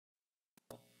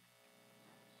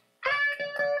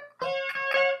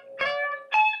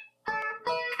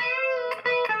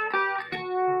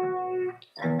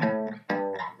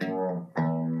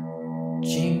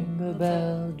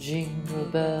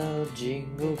bell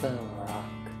rock.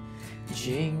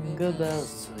 Jingle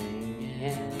bells swing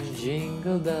and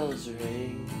jingle bells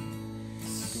ring.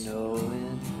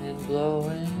 Snowing and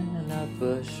blowing up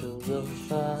bushels of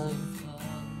fun.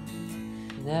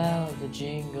 Now the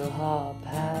jingle hop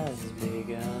has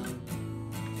begun.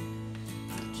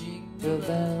 Jingle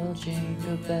bell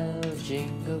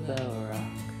rock.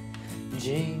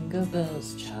 Jingle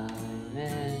bells chime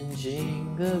and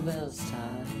jingle bells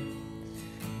time.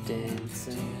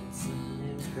 Dancing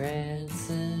and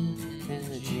prancing in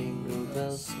the Jingle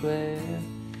Bell Square.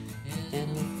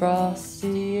 In the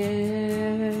frosty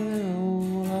air,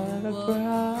 what a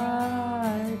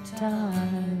bright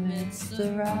time. It's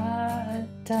the right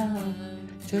time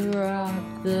to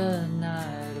rock the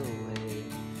night away.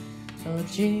 Oh,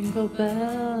 jingle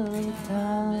bell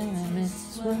time,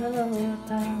 it's swell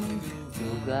time. Go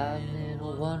gliding in a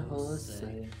one-horse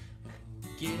sleigh.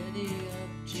 Giddy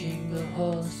up, jingle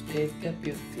horse, pick up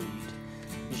your feet.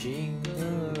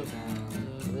 Jingle around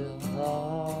the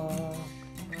clock.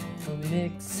 Oh,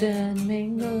 mix and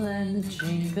mingle and the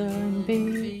jingling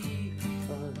beat.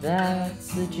 Oh,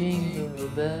 that's the Jingle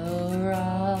Bell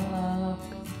Rock.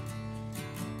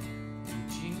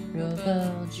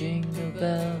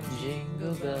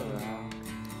 Jingle bell rock.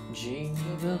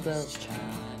 Jingle bells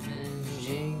chime and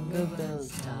jingle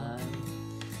bells time.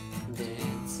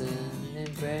 Dancing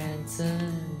and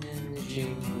prancing in the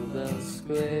Jingle Bell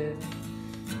Square.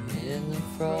 In the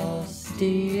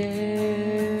frosty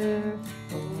air,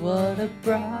 oh, what a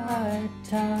bright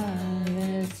time.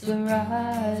 It's the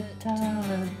right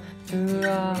time to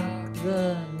rock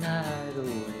the night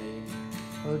away.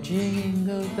 Oh,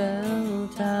 jingle bell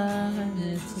time,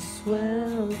 it's a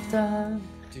swell time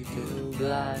to go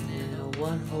gliding in a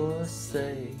one-horse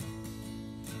sleigh.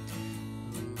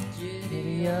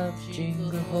 Giddy up,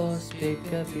 jingle horse, pick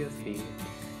up your feet.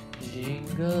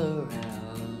 Jingle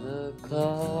around the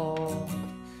clock.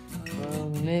 Oh,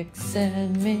 mix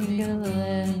and mingle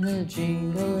and the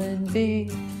jingling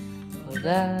beat. Oh,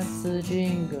 that's the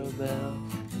jingle bell.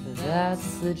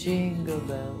 That's the jingle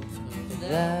bell.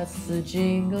 That's the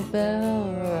Jingle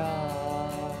Bell Rock.